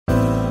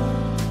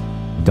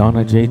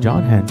Donna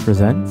Jodhan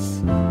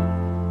presents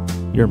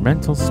Your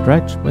Mental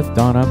Stretch with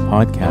Donna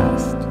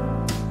podcast,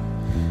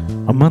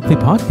 a monthly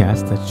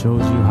podcast that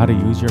shows you how to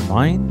use your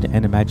mind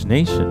and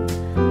imagination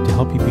to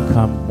help you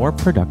become more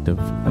productive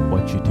at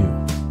what you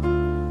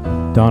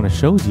do. Donna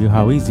shows you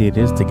how easy it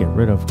is to get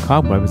rid of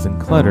cobwebs and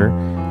clutter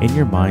in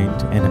your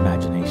mind and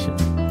imagination,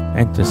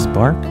 and to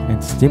spark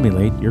and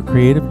stimulate your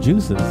creative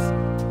juices.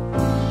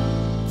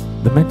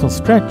 The mental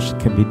stretch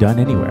can be done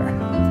anywhere,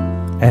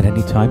 at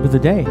any time of the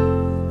day,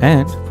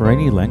 and for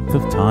any length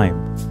of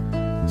time.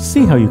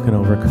 See how you can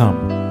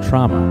overcome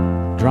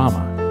trauma,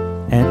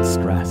 drama, and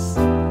stress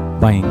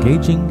by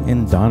engaging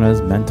in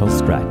Donna's mental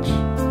stretch.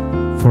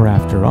 For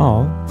after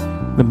all,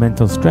 the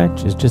mental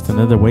stretch is just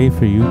another way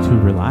for you to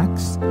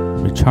relax,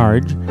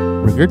 recharge,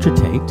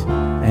 regurgitate,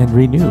 and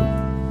renew.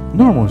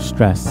 No more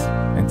stress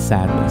and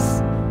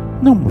sadness.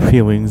 No more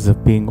feelings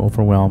of being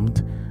overwhelmed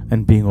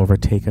and being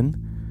overtaken.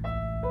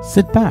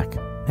 Sit back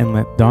and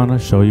let Donna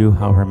show you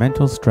how her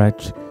mental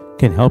stretch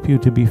can help you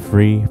to be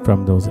free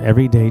from those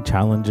everyday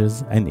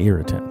challenges and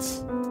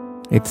irritants.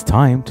 It's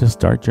time to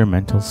start your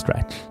mental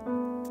stretch.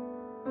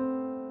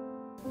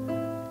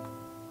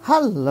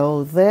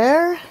 Hello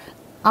there.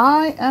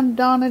 I am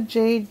Donna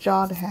J.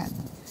 Jodhan,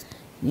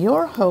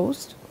 your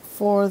host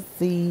for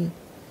the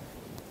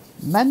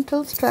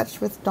Mental Stretch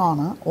with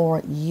Donna,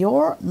 or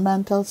Your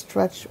Mental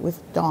Stretch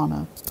with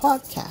Donna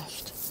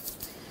podcast.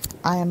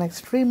 I am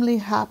extremely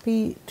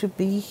happy to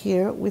be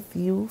here with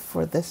you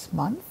for this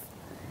month.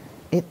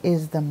 It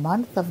is the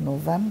month of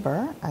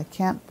November. I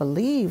can't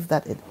believe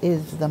that it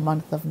is the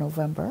month of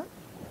November.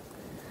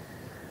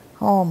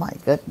 Oh my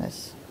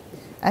goodness.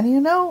 And you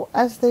know,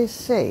 as they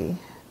say,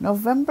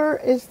 November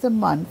is the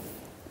month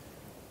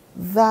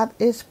that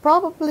is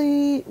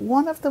probably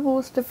one of the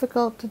most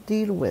difficult to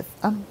deal with.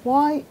 And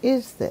why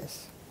is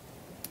this?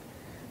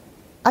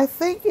 I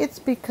think it's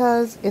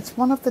because it's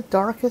one of the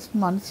darkest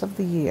months of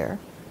the year,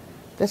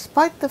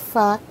 despite the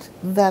fact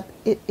that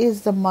it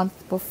is the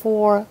month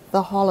before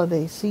the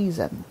holiday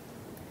season.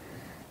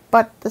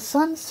 But the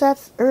sun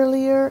sets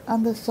earlier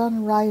and the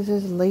sun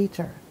rises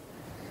later.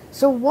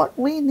 So what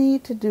we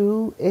need to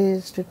do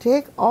is to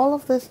take all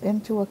of this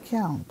into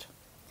account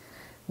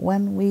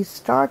when we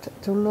start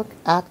to look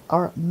at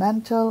our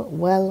mental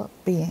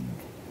well-being.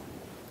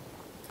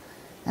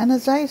 And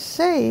as I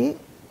say,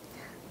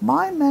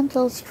 my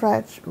mental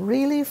stretch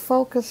really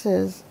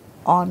focuses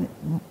on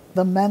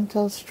the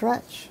mental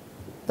stretch,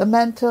 the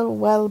mental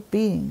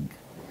well-being,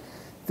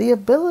 the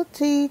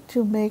ability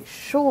to make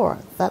sure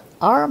that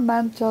our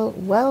mental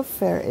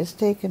welfare is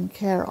taken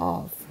care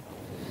of.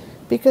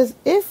 Because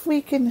if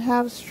we can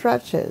have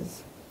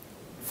stretches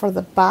for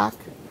the back,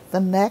 the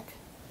neck,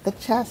 the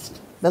chest,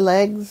 the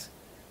legs,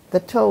 the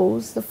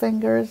toes, the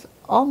fingers,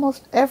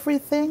 almost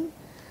everything,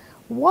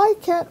 why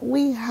can't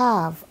we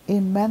have a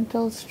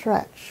mental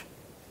stretch?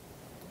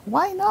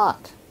 Why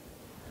not?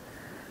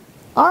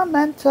 Our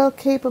mental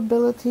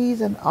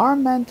capabilities and our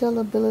mental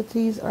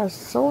abilities are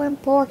so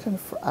important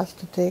for us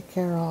to take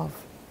care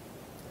of.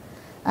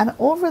 And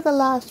over the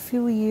last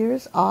few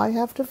years, I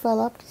have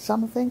developed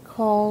something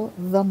called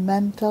the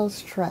mental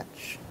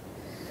stretch.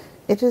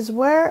 It is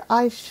where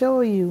I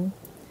show you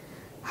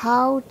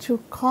how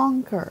to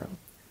conquer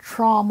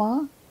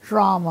trauma,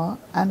 drama,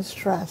 and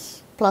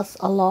stress, plus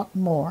a lot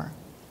more.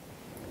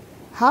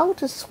 How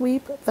to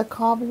sweep the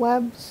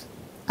cobwebs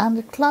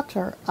and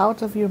clutter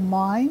out of your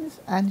minds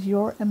and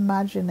your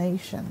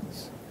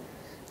imaginations,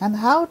 and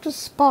how to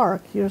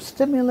spark your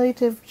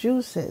stimulative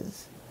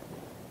juices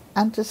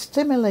and to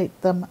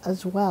stimulate them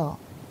as well.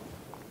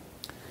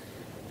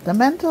 The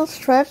mental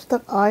stretch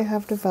that I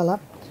have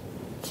developed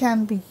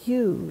can be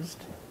used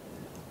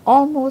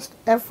almost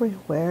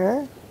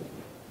everywhere,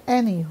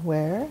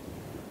 anywhere,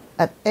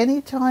 at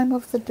any time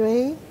of the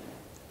day,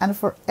 and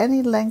for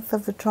any length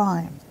of the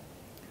time.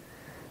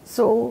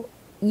 So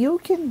you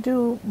can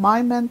do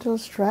my mental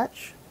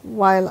stretch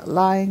while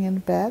lying in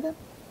bed.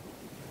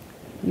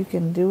 You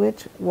can do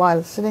it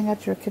while sitting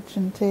at your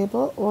kitchen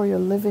table or your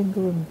living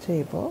room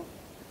table.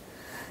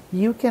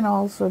 You can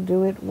also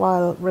do it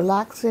while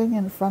relaxing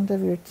in front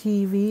of your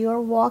TV or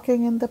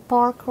walking in the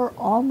park or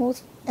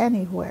almost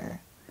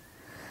anywhere.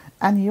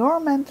 And your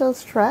mental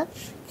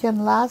stretch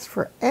can last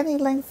for any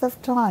length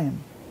of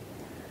time,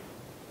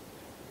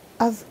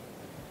 as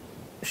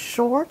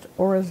short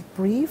or as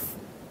brief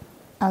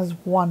as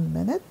 1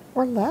 minute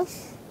or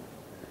less,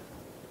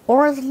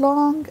 or as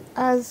long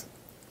as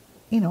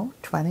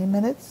 20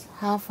 minutes,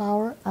 half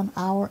hour, an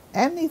hour,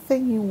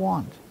 anything you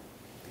want.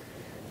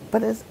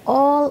 But it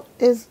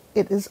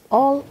is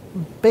all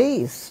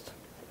based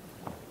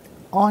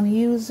on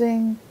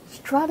using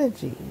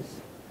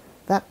strategies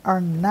that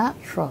are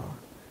natural,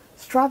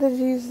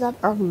 strategies that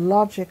are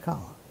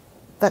logical,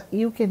 that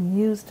you can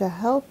use to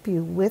help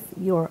you with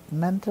your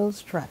mental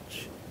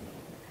stretch.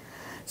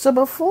 So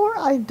before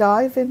I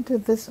dive into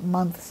this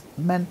month's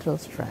mental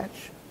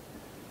stretch,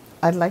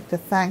 I'd like to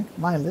thank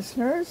my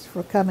listeners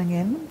for coming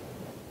in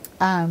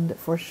and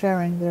for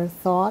sharing their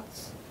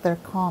thoughts, their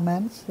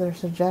comments, their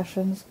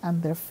suggestions,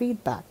 and their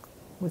feedback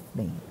with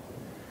me.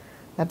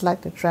 I'd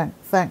like to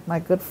thank my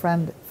good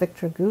friend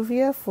Victor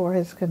Gouvier for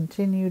his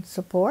continued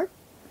support.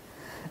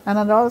 And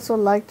I'd also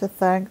like to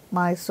thank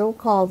my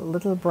so-called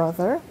little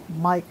brother,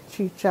 Mike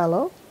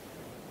Cicello,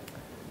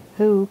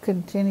 who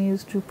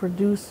continues to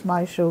produce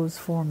my shows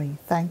for me.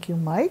 Thank you,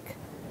 Mike.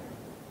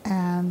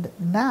 And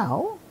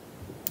now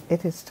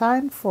it is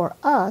time for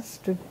us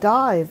to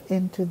dive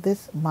into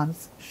this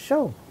month's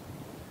show.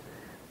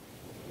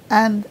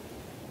 And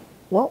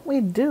what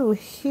we do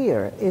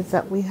here is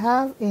that we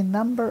have a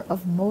number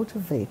of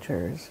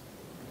motivators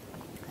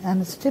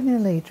and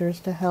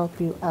stimulators to help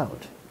you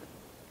out.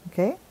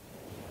 Okay?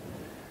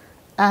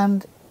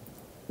 And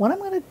what I'm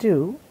going to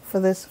do for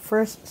this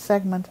first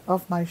segment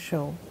of my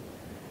show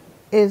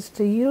is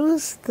to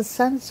use the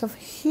sense of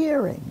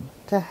hearing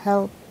to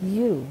help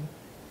you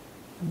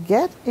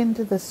get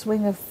into the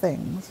swing of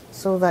things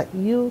so that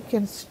you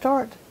can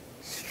start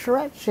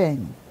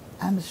stretching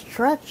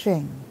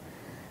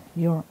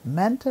your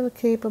mental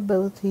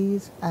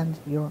capabilities and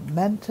your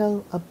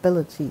mental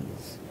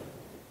abilities.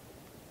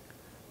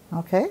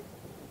 Okay?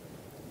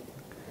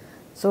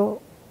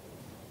 So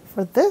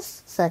for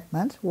this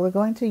segment, we're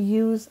going to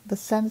use the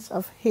sense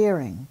of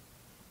hearing.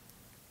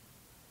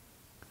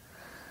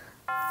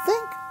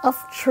 Think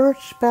of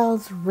church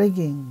bells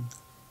ringing.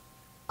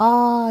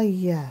 Ah,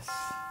 yes.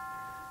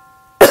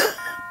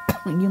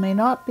 You may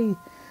not be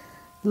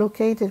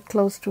located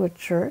close to a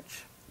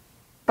church,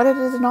 but it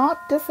is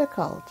not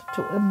difficult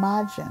to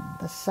imagine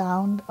the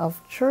sound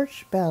of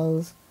church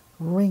bells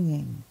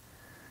ringing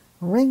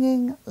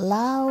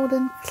loud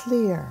and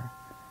clear,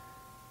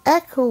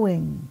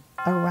 echoing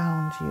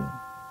around you.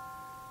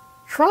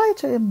 Try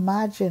to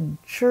imagine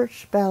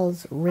church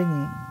bells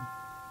ringing.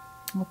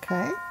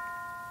 Okay?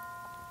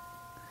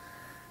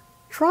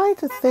 Try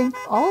to think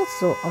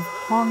also of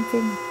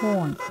honking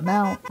horns.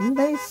 Now, you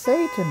may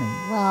say to me,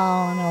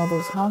 well, no,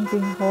 those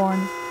honking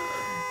horns,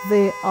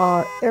 they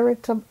are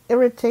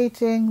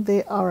irritating,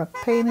 they are a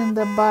pain in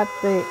the butt,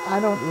 I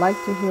don't like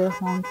to hear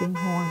honking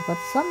horns. But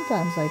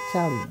sometimes I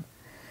tell you,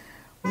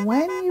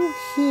 when you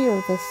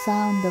hear the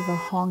sound of a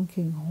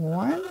honking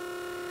horn,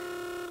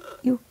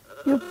 your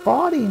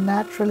body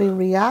naturally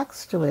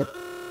reacts to it,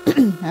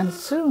 and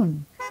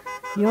soon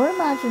your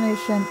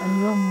imagination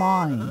and your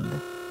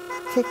mind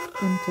kick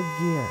into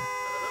gear.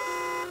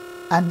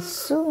 And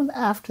soon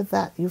after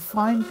that, you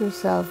find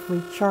yourself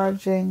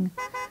recharging,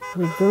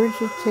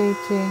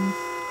 regurgitating,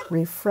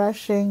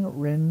 refreshing,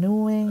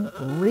 renewing,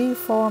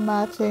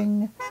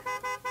 reformatting.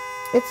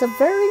 It's a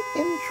very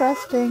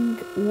interesting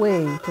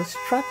way to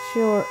stretch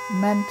your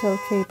mental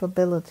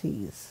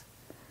capabilities.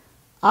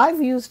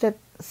 I've used it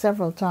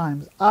several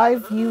times.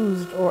 I've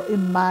used or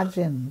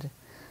imagined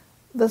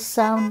the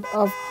sound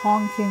of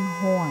honking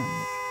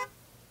horns.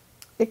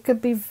 It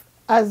could be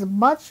as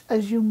much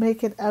as you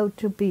make it out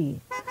to be.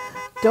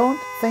 Don't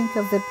think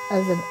of it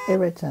as an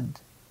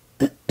irritant.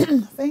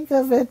 Think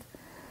of it,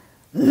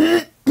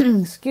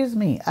 excuse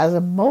me, as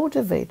a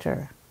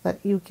motivator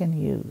that you can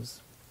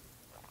use.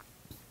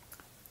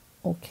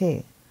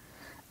 Okay.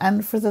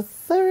 And for the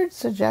third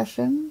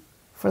suggestion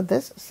for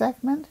this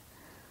segment,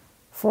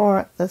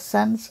 for the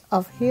sense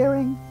of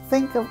hearing,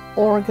 think of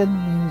organ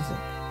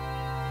music.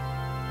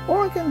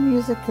 Organ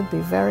music could be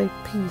very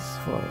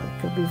peaceful.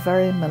 It could be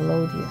very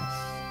melodious.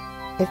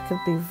 It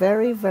could be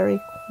very, very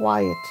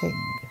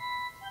quieting.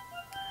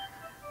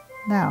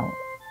 Now,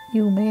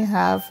 you may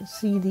have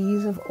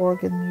CDs of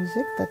organ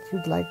music that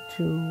you'd like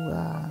to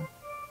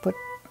put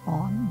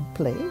on and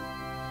play,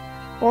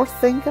 or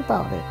think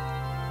about it.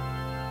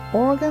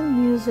 Organ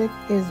music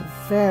is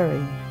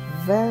very,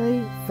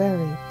 very,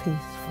 very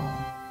peaceful.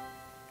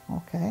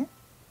 Okay?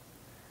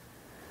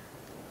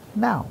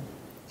 Now,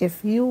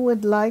 if you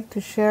would like to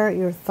share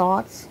your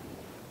thoughts,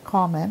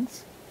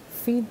 comments,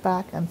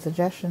 feedback, and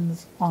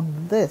suggestions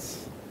on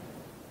this,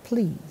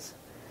 please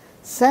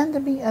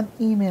send me an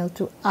email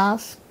to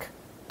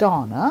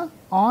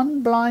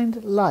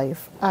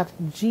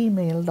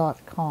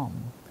askdonnaonblindlife@gmail.com.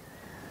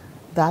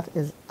 That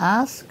is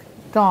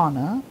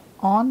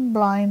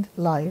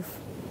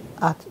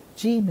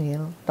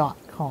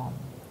askdonnaonblindlife@gmail.com.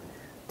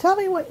 Tell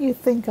me what you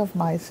think of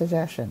my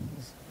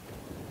suggestions.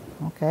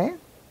 Okay?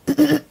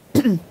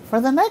 For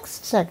the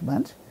next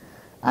segment,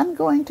 I'm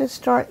going to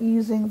start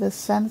using the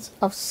sense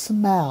of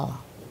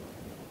smell.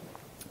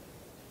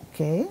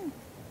 Okay?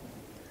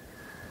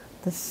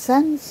 The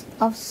sense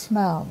of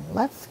smell.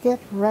 Let's get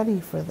ready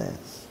for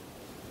this.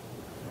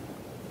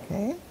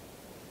 Okay?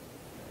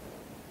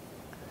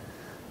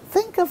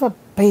 Think of a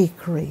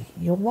bakery.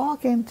 You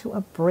walk into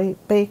a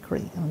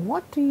bakery, and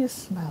what do you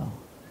smell?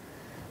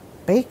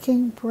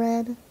 Baking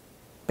bread,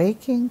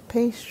 baking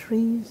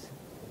pastries,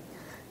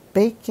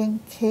 baking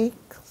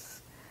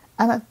cakes.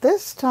 And at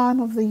this time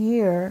of the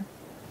year,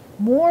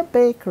 more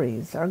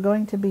bakeries are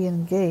going to be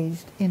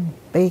engaged in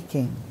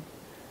baking.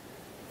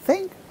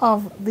 Think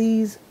of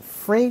these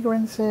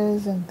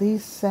fragrances and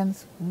these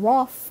scents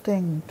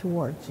wafting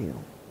towards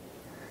you,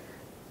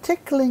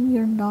 tickling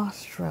your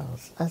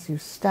nostrils as you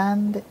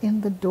stand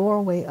in the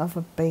doorway of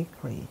a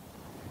bakery.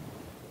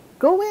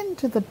 Go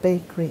into the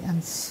bakery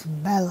and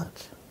smell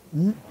it.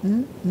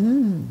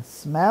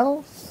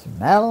 Smell,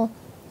 smell,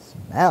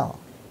 smell.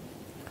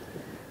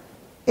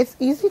 It's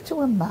easy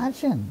to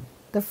imagine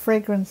the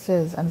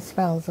fragrances and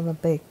smells of a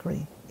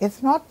bakery.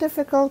 It's not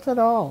difficult at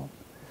all.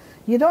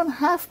 You don't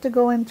have to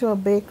go into a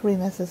bakery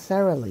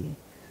necessarily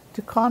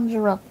to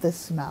conjure up this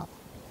smell.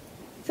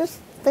 Just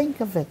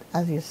think of it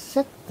as you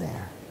sit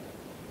there.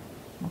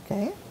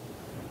 Okay?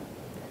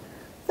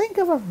 Think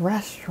of a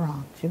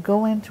restaurant. You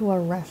go into a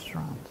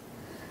restaurant.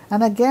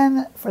 And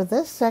again, for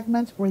this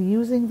segment, we're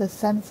using the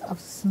sense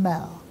of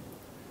smell.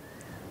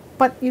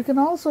 But you can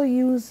also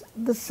use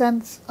the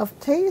sense of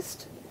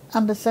taste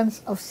and the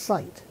sense of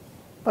sight.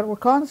 But we're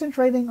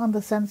concentrating on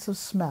the sense of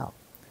smell.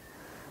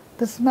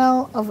 The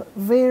smell of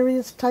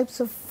various types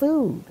of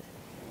food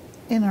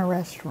in a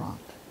restaurant.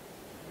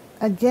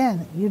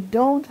 Again, you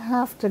don't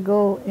have to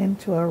go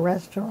into a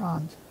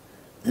restaurant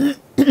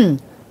to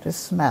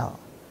smell.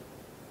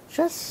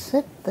 Just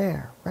sit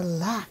there,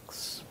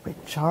 relax,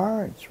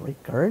 recharge,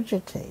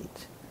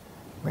 regurgitate,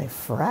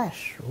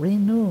 refresh,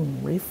 renew,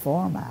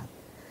 reformat,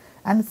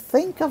 and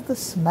think of the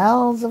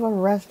smells of a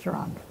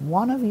restaurant,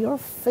 one of your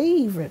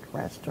favorite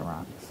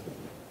restaurants,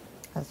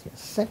 as you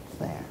sit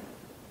there.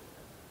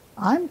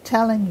 I'm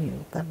telling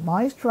you that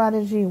my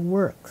strategy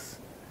works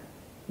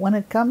when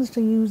it comes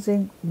to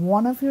using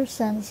one of your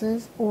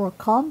senses or a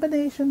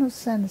combination of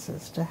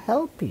senses to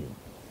help you,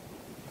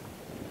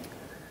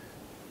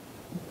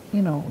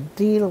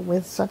 deal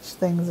with such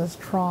things as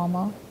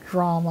trauma,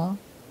 drama,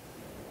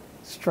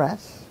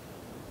 stress,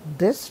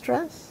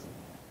 distress,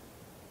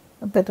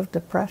 a bit of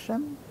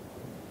depression,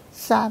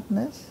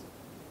 sadness,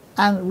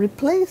 and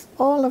replace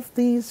all of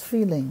these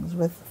feelings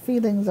with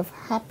feelings of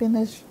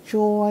happiness,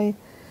 joy,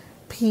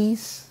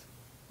 peace,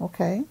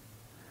 okay?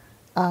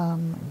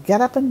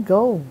 Get up and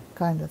go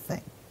kind of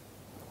thing,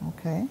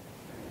 okay?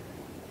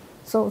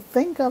 So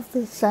think of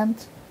the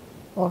scent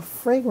or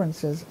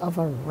fragrances of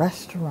a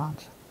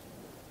restaurant.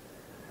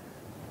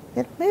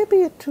 It may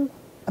be a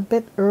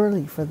bit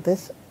early for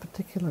this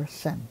particular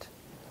scent,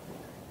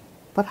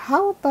 but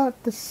how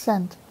about the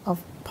scent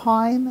of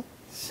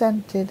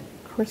pine-scented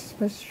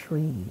Christmas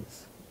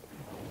trees?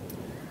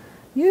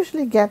 You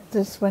usually get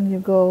this when you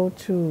go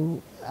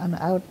to an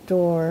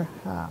outdoor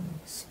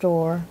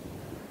store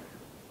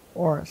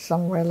or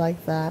somewhere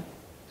like that,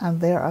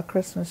 and there are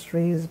Christmas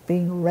trees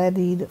being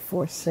readied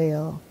for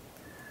sale.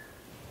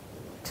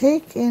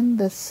 Take in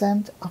the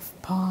scent of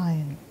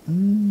pine,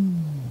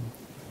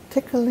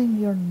 tickling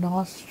your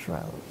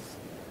nostrils.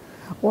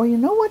 Or you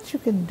know what you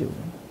can do?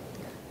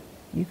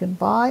 You can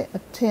buy a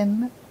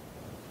tin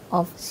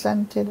of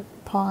scented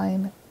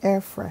pine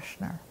air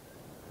freshener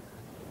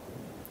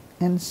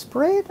and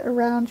spray it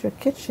around your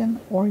kitchen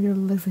or your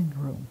living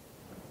room.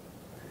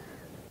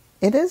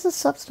 It is a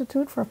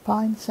substitute for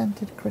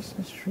pine-scented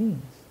Christmas trees.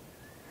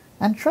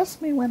 And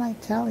trust me when I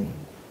tell you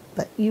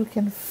that you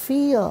can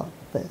feel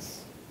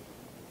this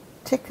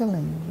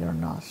tickling your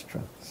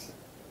nostrils.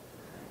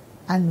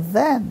 And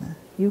then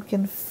you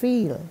can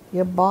feel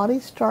your body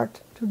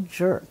start to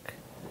jerk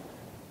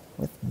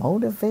with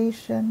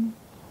motivation,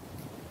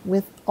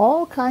 with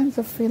all kinds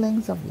of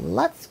feelings of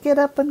let's get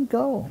up and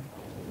go.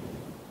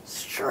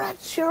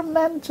 Stretch your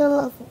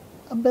mental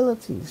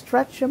abilities,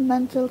 stretch your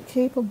mental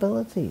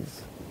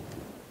capabilities.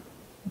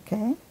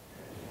 Okay?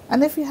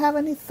 And if you have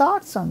any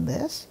thoughts on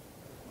this,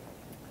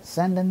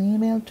 send an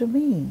email to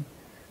me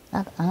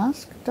at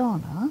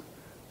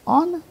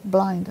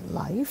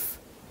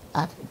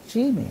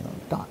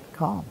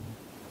askdonnaonblindlife@gmail.com.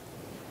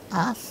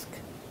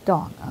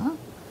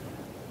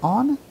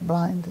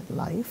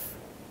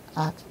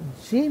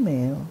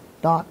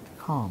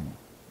 askdonnaonblindlife@gmail.com.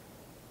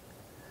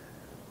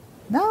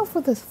 Now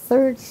for the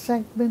third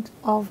segment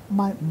of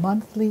my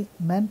monthly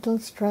mental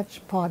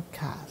stretch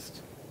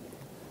podcast.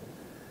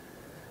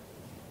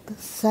 The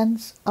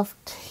sense of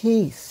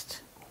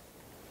taste.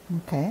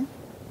 Okay?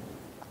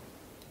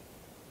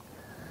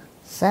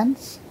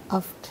 Sense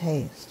of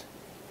taste.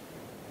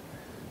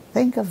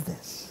 Think of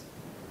this.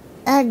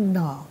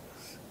 Eggnogs.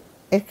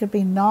 It could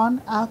be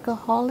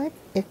non-alcoholic,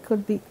 it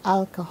could be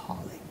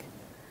alcoholic.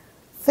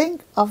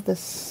 Think of the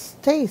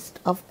taste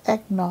of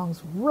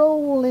eggnogs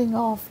rolling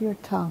off your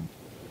tongue.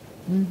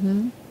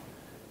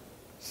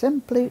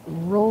 Simply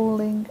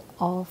rolling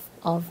off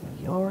of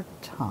your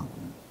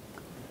tongue.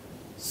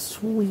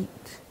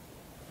 Sweet,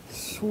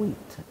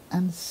 sweet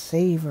and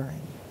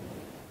savoring.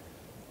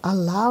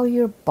 Allow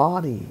your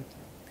body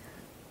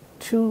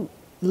to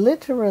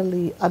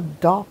literally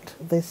adopt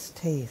this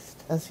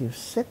taste as you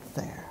sit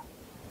there.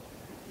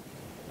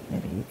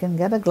 Maybe you can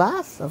get a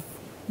glass of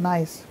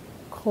nice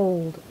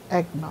cold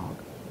eggnog.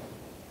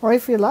 Or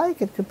if you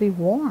like, it could be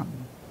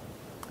warm.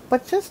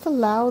 But just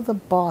allow the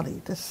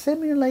body to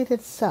simulate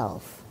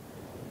itself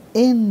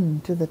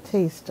into the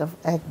taste of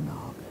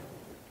eggnog.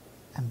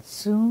 And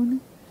soon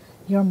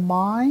your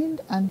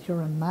mind and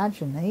your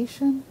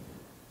imagination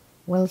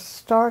will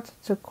start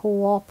to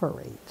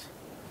cooperate.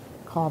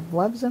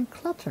 Cobwebs and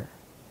clutter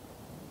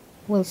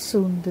will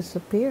soon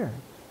disappear.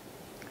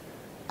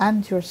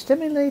 And your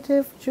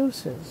stimulative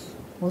juices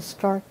will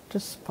start to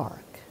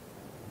spark.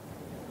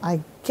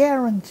 I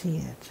guarantee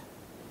it.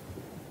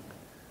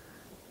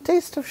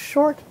 Taste of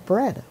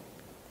shortbread.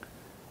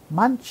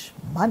 Munch,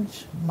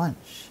 munch,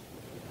 munch.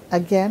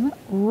 Again,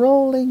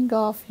 rolling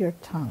off your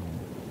tongue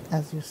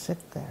as you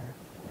sit there.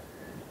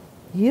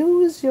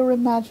 Use your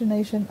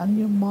imagination and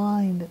your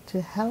mind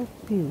to help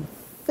you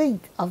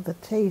think of the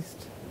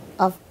taste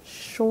of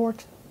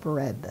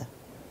shortbread.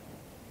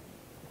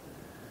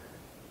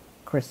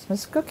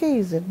 Christmas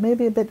cookies. It may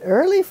be a bit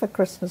early for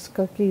Christmas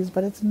cookies,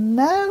 but it's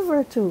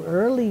never too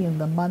early in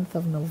the month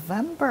of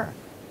November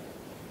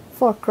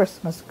for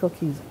Christmas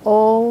cookies.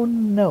 Oh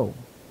no.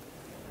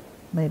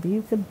 Maybe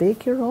you could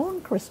bake your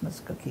own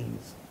Christmas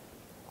cookies.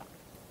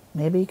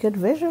 Maybe you could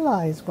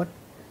visualize what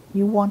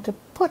you want to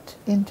put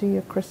into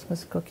your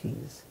Christmas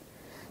cookies.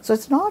 So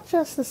it's not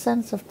just the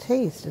sense of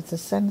taste, it's a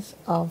sense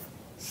of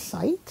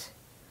sight,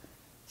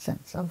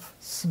 sense of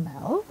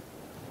smell,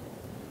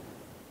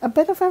 a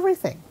bit of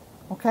everything,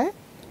 okay?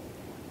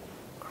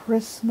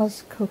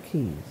 Christmas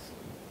cookies.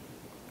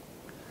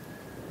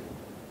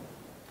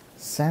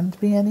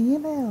 Send me an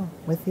email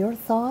with your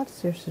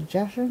thoughts, your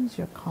suggestions,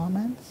 your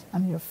comments,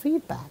 and your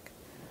feedback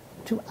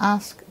to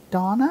Ask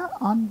Donna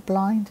on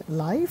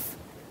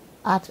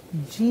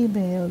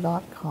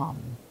blindlife@gmail.com.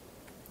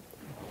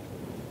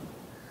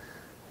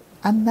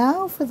 And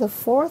now for the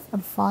fourth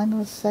and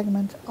final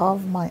segment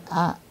of my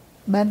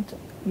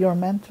Your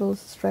Mental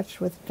Stretch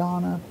with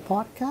Donna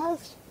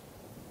podcast.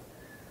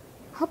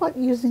 How about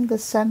using the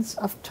sense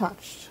of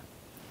touch?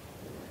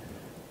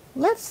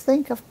 Let's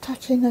think of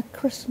touching a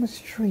Christmas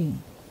tree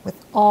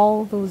with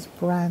all those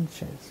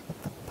branches,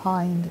 with the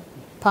pine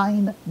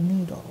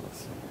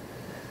needles.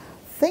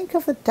 Think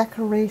of the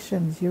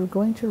decorations you're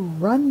going to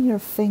run your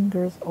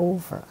fingers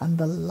over and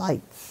the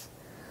lights.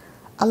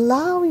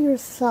 Allow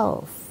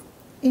yourself,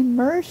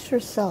 immerse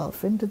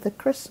yourself into the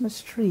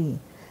Christmas tree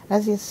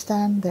as you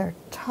stand there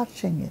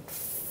touching it,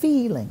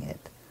 feeling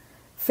it,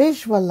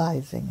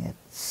 visualizing it,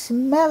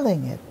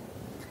 smelling it.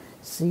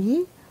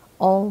 See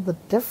all the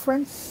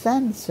different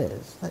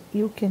senses that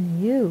you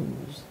can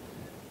use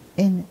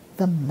in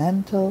the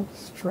mental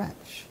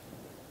stretch.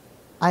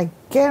 I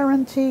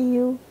guarantee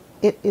you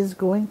it is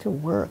going to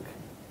work.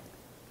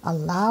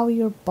 Allow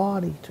your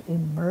body to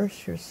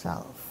immerse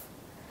yourself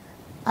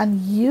and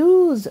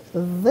use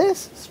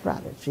this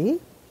strategy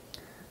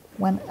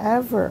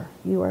whenever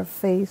you are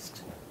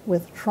faced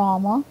with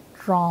trauma,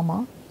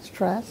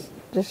 stress,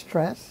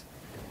 distress,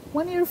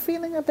 when you're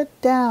feeling a bit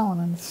down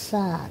and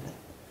sad,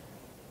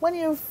 when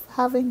you're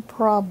having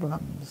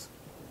problems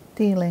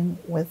dealing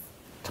with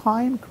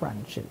time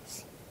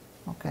crunches,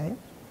 okay,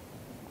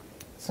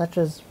 such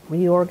as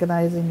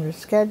reorganizing your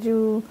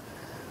schedule,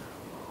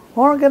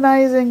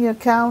 organizing your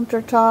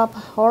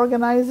countertop,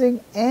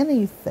 organizing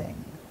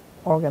anything,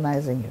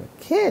 organizing your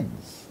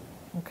kids,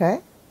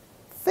 okay?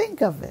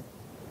 Think of it.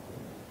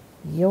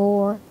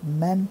 Your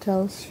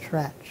mental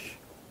stretch.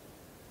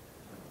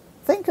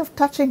 Think of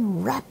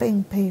touching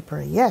wrapping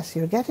paper. Yes,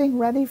 you're getting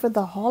ready for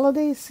the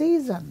holiday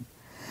season,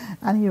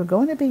 and you're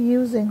going to be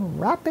using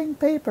wrapping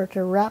paper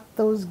to wrap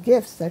those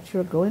gifts that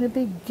you're going to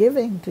be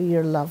giving to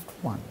your loved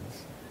ones.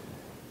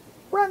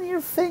 Run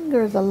your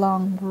fingers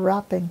along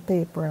wrapping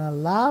paper and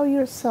allow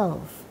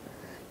yourself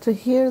to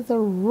hear the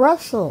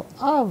rustle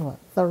of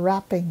the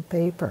wrapping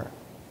paper.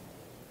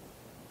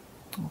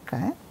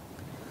 Okay?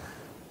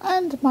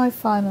 And my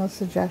final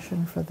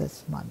suggestion for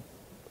this month,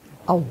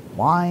 a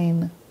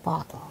wine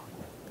bottle.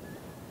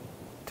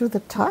 To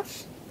the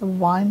touch, the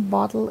wine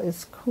bottle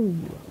is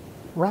cool.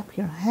 Wrap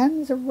your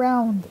hands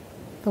around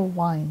the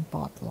wine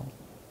bottle.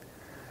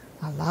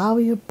 Allow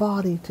your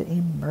body to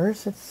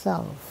immerse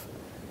itself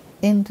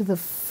into the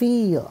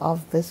feel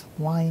of this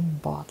wine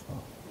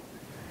bottle.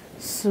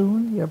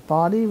 Soon your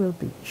body will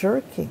be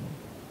jerking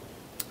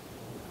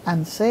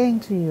and saying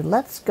to you,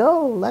 let's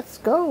go, let's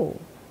go.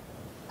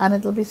 And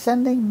it'll be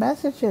sending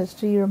messages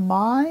to your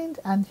mind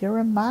and your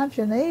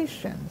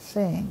imagination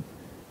saying,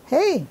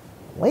 hey,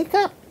 wake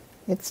up,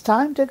 it's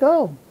time to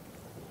go.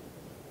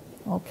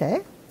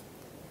 Okay?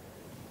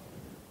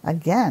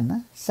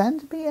 Again,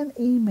 send me an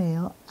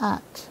email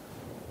at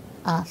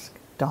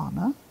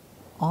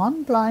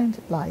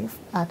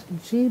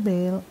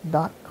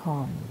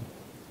askdonna@gmail.com.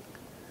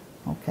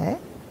 Okay?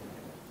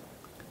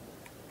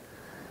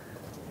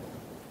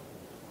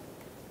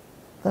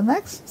 The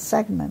next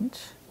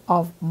segment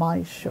of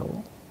my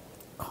show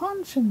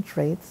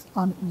concentrates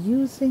on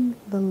using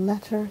the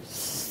letter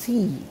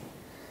C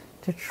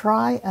to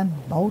try and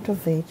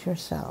motivate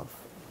yourself.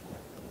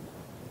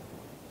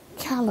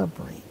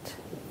 Calibrate.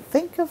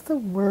 Think of the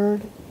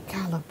word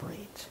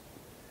calibrate.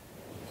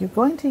 You're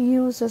going to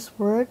use this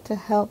word to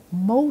help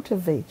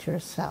motivate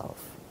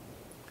yourself.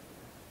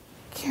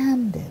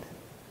 Candid.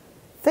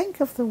 Think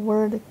of the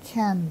word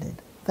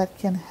candid that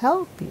can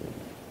help you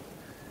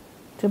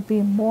to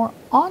be more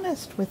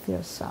honest with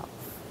yourself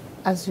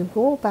as you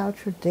go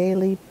about your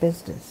daily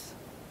business.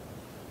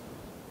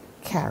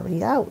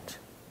 Carry out.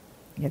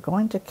 You're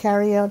going to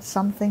carry out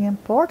something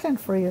important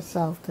for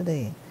yourself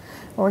today,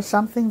 or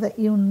something that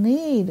you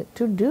need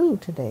to do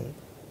today.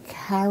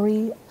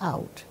 Carry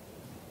out.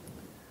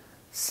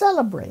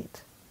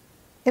 Celebrate.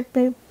 It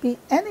may be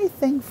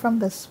anything from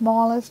the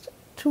smallest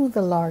to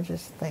the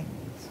largest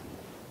things.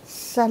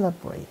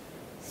 Celebrate,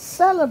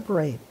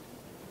 celebrate,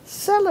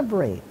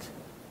 celebrate.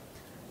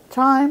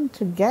 Time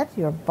to get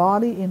your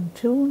body in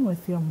tune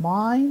with your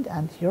mind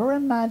and your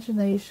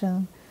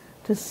imagination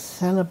to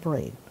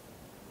celebrate.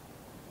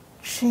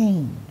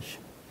 Change.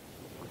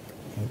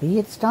 Maybe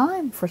it's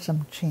time for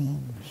some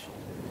change.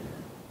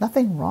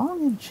 Nothing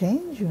wrong in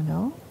change, you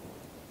know.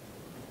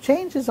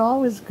 Change is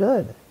always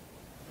good.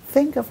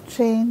 Think of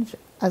change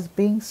as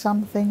being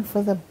something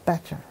for the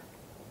better.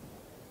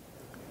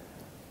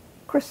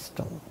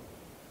 Crystal.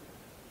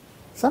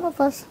 Some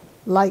of us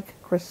like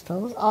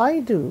crystals. I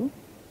do.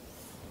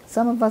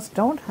 Some of us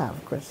don't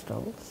have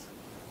crystals.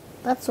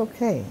 That's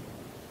okay.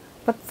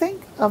 But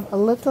think of a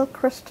little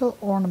crystal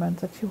ornament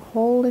that you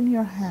hold in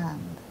your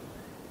hand.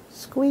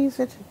 Squeeze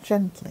it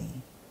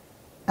gently.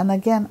 And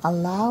again,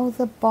 allow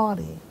the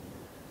body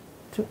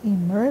to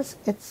immerse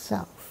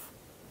itself.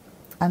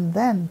 And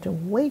then to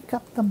wake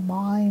up the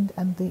mind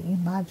and the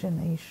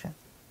imagination.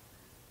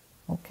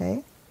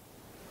 Okay?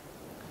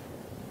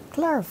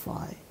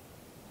 Clarify.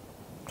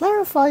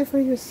 Clarify for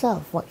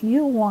yourself what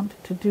you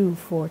want to do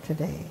for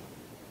today.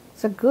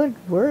 It's a good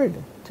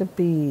word to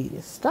be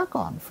stuck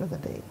on for the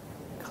day.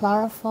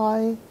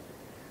 Clarify,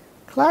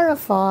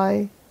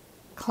 clarify,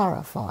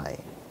 clarify.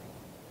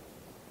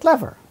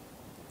 Clever.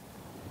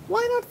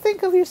 Why not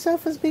think of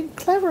yourself as being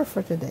clever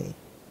for today?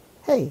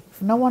 Hey,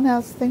 if no one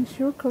else thinks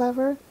you're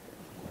clever,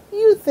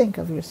 you think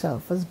of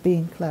yourself as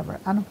being clever.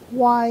 And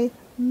why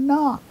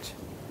not?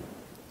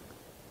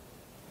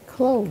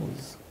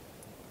 Close.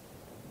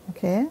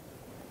 Okay?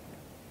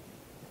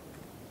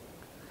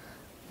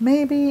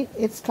 Maybe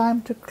it's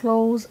time to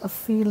close a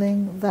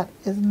feeling that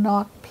is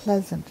not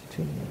pleasant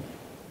to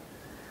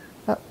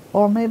you.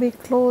 Or maybe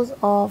close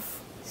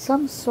off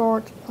some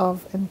sort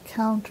of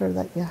encounter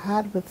that you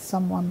had with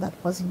someone that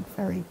wasn't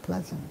very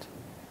pleasant.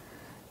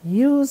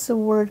 Use the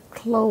word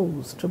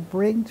close to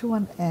bring to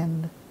an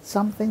end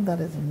something that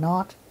is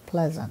not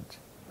pleasant.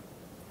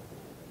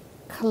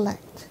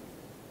 Collect.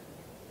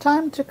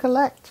 Time to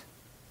collect.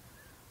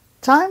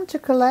 Time to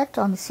collect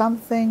on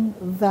something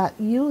that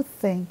you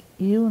think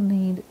you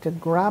need to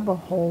grab a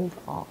hold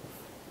of.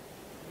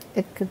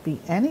 It could be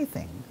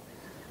anything,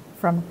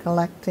 from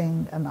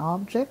collecting an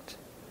object,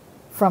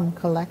 from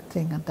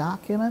collecting a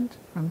document,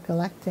 from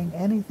collecting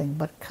anything,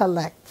 but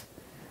collect.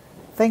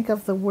 Think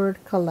of the word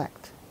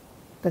collect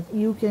that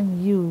you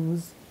can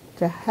use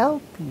to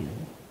help you,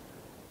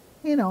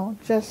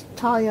 just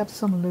tie up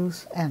some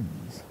loose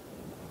ends.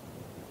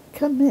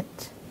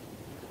 Commit.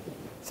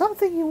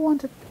 Something you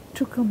want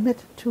to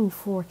commit to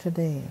for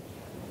today,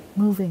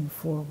 moving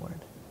forward.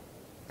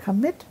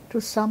 Commit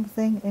to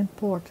something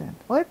important.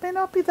 Or it may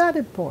not be that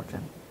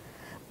important,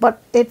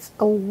 but it's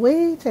a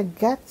way to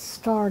get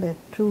started,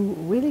 to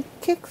really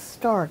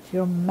kickstart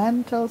your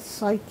mental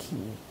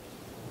psyche.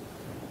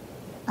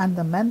 And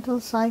the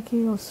mental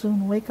psyche will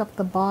soon wake up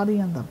the body,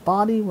 and the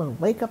body will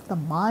wake up the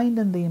mind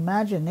and the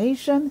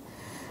imagination,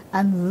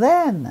 and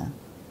then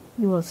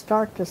you will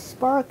start to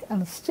spark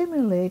and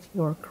stimulate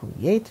your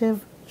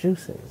creative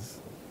juices.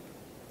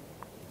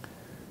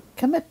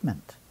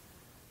 Commitment.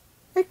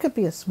 It could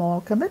be a small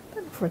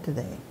commitment for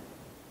today.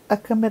 A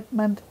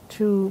commitment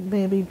to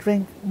maybe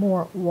drink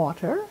more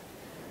water.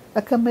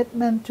 A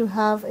commitment to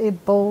have a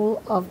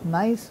bowl of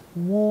nice,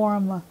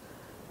 warm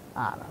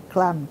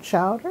clam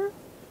chowder.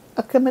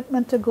 A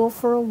commitment to go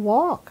for a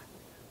walk.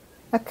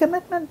 A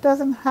commitment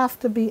doesn't have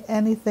to be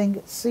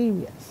anything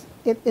serious.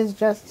 It is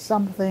just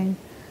something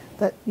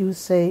that you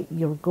say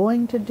you're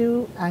going to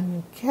do and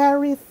you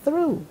carry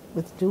through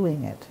with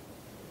doing it.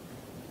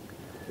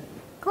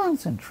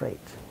 Concentrate.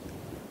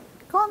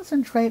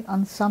 Concentrate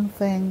on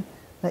something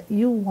that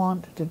you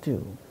want to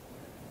do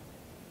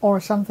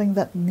or something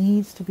that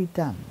needs to be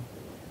done.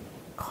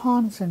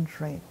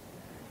 Concentrate.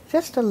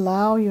 Just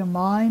allow your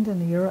mind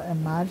and your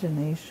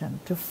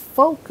imagination to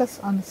focus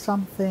on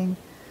something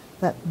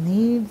that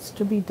needs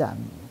to be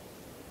done.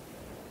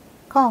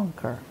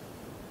 Conquer.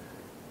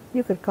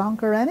 You could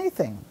conquer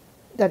anything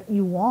that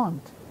you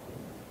want.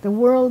 The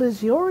world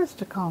is yours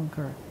to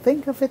conquer.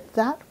 Think of it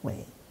that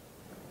way.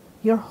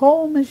 Your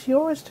home is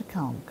yours to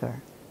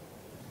conquer.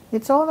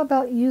 It's all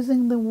about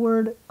using the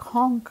word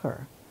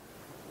conquer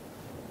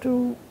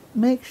to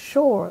make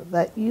sure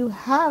that you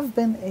have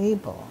been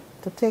able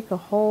to take a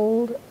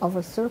hold of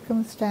a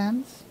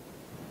circumstance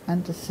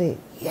and to say,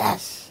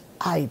 yes,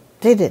 I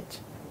did it.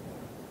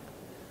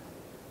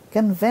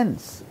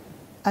 Convince.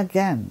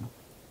 Again,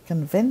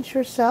 convince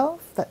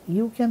yourself that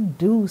you can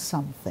do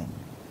something.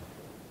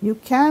 You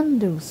can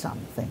do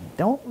something.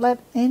 Don't let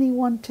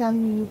anyone tell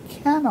you you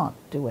cannot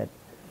do it.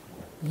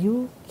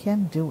 You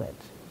can do it.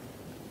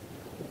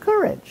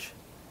 Courage.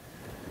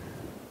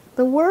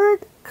 The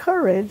word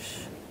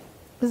courage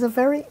is a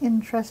very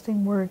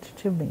interesting word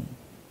to me.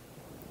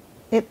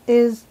 It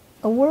is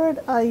a word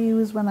I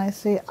use when I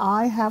say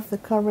I have the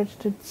courage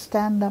to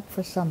stand up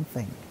for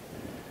something.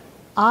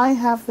 I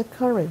have the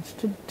courage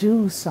to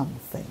do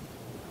something.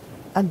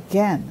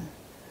 Again,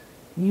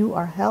 you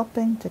are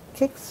helping to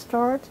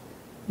kickstart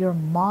your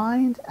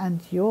mind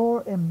and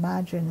your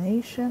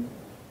imagination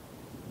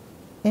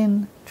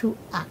into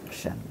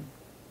action.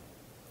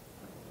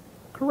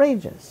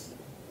 Courageous.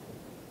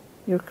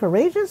 You're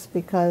courageous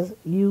because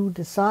you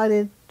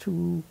decided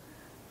to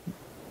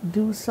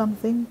do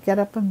something, get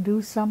up and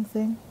do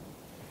something.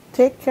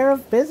 Take care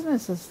of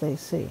business, as they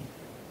say.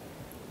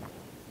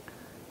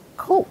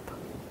 Cope.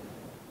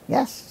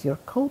 Yes, you're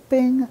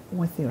coping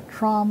with your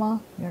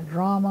trauma, your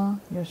drama,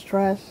 your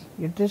stress,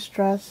 your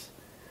distress.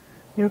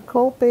 You're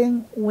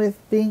coping with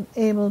being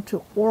able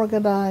to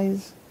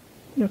organize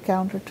your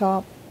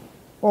countertop,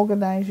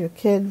 organize your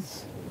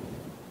kids,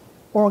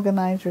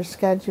 organize your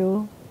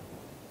schedule.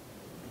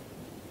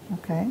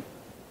 Okay?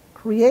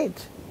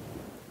 Create.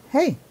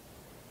 Hey,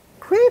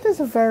 create is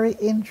a very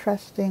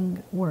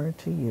interesting word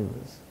to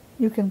use.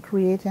 You can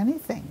create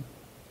anything.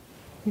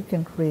 You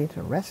can create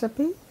a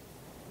recipe.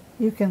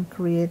 You can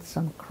create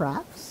some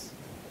crafts.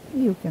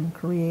 You can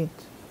create,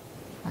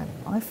 I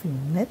don't know, if you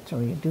knit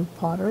or you do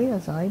pottery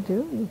as I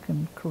do, you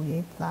can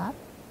create that.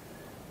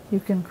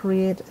 You can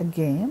create a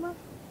game.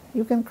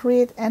 You can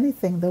create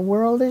anything. The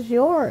world is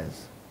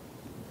yours.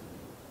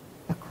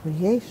 A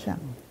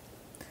creation.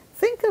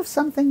 Think of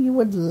something you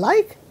would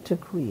like to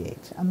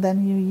create, and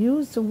then you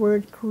use the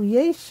word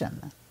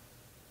creation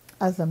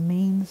as a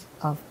means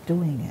of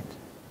doing it.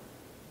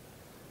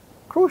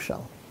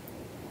 Crucial.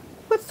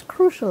 What's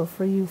crucial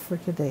for you for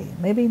today?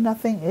 Maybe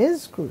nothing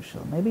is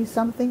crucial. Maybe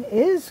something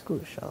is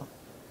crucial.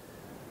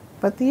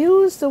 But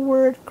use the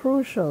word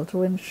crucial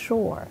to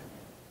ensure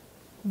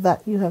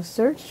that you have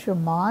searched your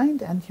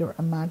mind and your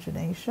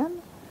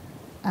imagination,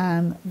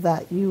 and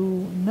that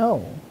you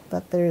know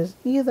that there is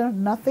either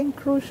nothing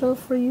crucial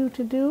for you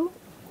to do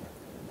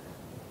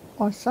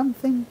or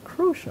something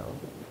crucial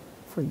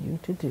for you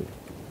to do.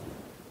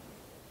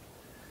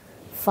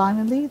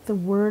 Finally, the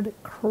word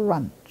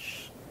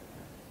crunch.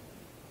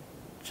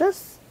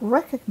 Just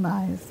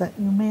recognize that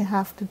you may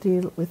have to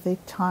deal with a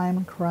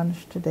time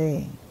crunch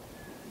today.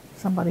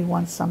 Somebody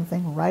wants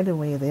something right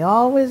away. They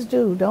always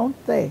do,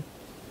 don't they?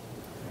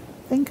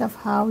 Think of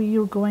how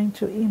you're going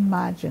to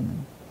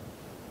imagine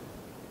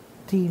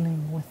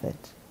dealing with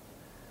it.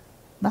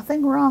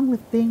 Nothing wrong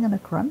with being in a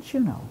crunch,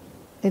 you know.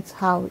 It's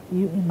how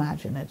you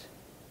imagine it.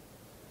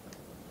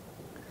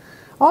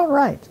 All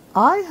right,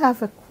 I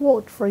have a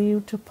quote for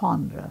you to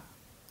ponder.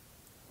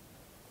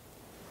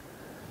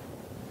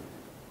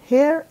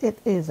 Here it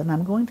is, and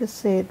I'm going to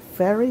say it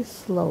very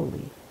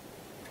slowly.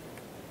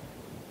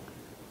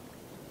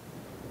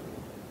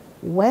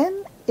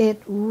 When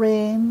it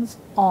rains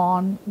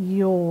on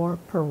your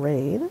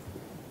parade,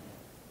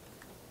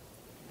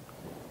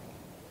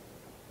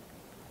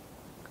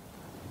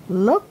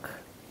 look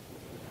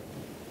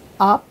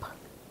up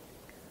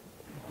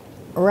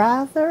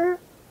rather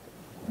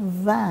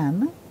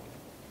than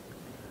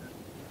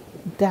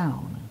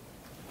down,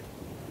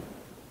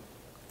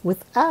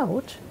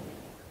 without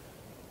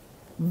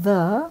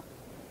the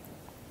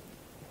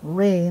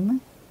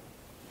rain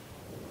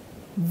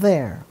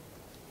there.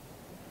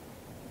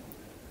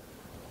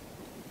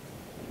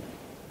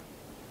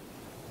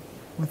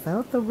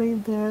 Without the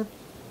rain there,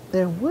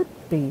 there would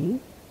be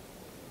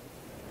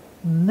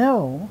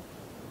no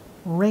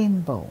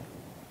rainbow.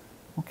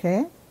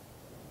 Okay?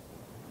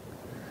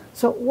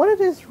 So what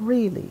it is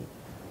really,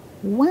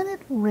 when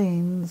it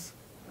rains,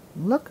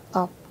 look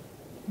up,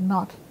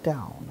 not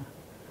down.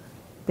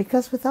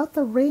 Because without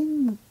the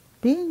rain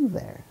being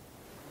there,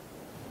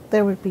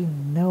 there would be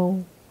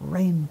no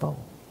rainbow.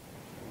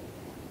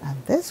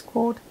 And this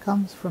quote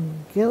comes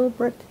from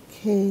Gilbert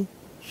K.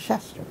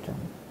 Chesterton,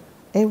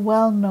 a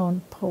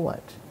well-known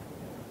poet.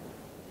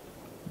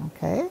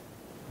 Okay?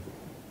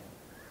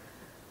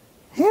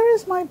 Here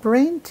is my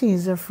brain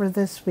teaser for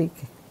this week.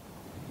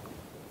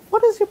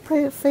 What is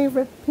your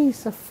favorite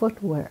piece of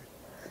footwear?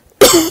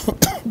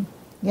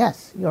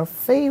 Yes, your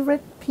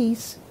favorite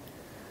piece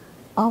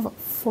of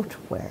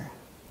footwear.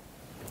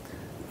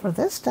 For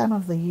this time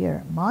of the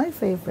year, my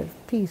favorite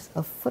piece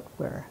of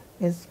footwear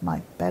is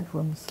my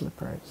bedroom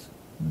slippers.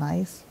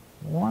 Nice,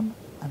 warm,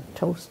 and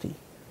toasty.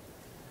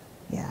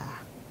 Yeah,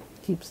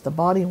 keeps the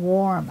body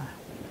warm,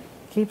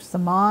 keeps the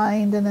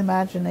mind and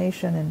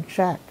imagination in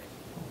check.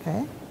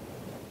 Okay?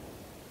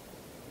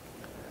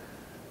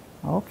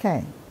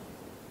 Okay.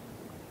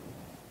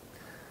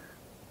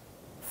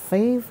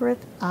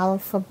 Favorite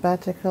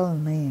alphabetical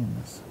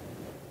names.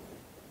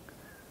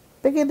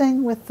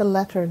 Beginning with the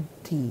letter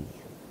D.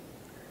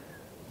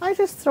 I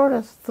just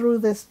threw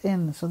this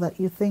in so that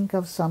you think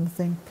of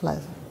something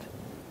pleasant.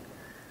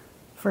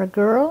 For a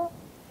girl,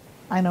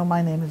 I know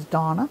my name is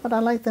Donna, but I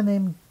like the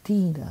name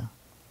Dina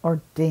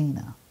or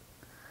Dana.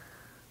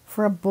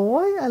 For a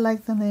boy, I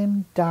like the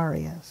name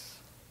Darius.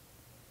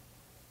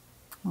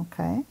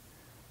 Okay?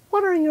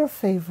 What are your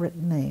favorite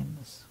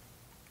names?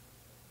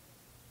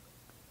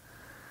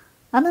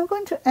 And I'm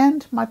going to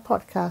end my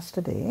podcast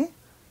today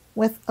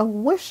with a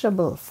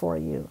wishable for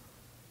you.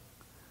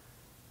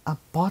 A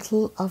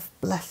bottle of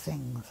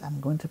blessings.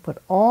 I'm going to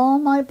put all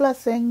my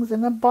blessings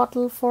in a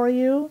bottle for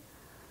you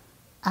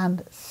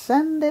and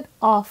send it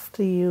off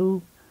to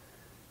you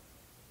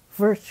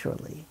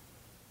virtually.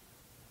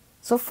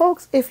 So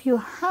folks, if you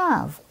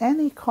have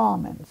any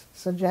comments,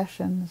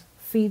 suggestions,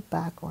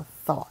 feedback, or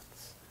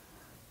thoughts,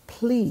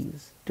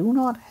 please do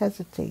not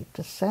hesitate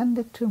to send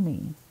it to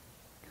me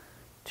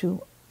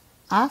to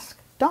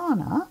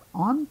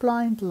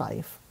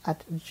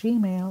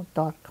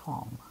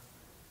askdonnaonblindlife@gmail.com.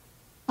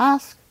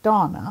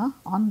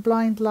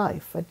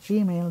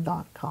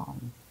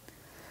 askdonnaonblindlife@gmail.com.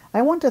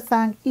 I want to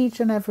thank each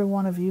and every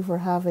one of you for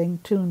having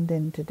tuned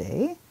in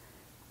today.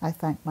 I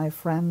thank my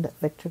friend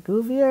Victor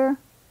Gouvier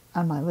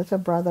and my little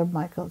brother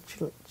Michael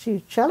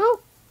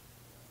Ciuccello.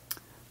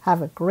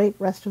 Have a great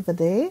rest of the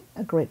day,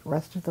 a great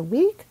rest of the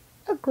week,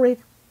 a great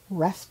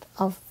rest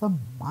of the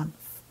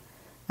month.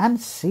 And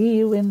see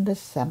you in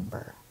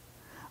December.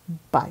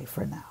 Bye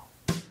for now.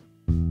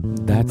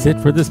 That's it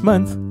for this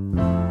month.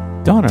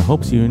 Donna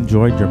hopes you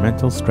enjoyed your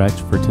mental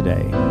stretch for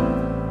today.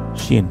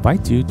 She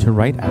invites you to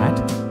write at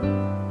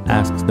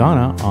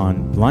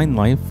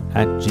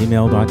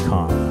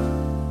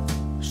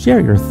askdonnaonblindlife@gmail.com. Share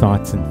your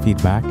thoughts and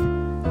feedback.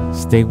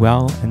 Stay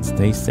well and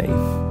stay safe.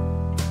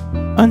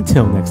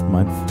 Until next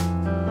month.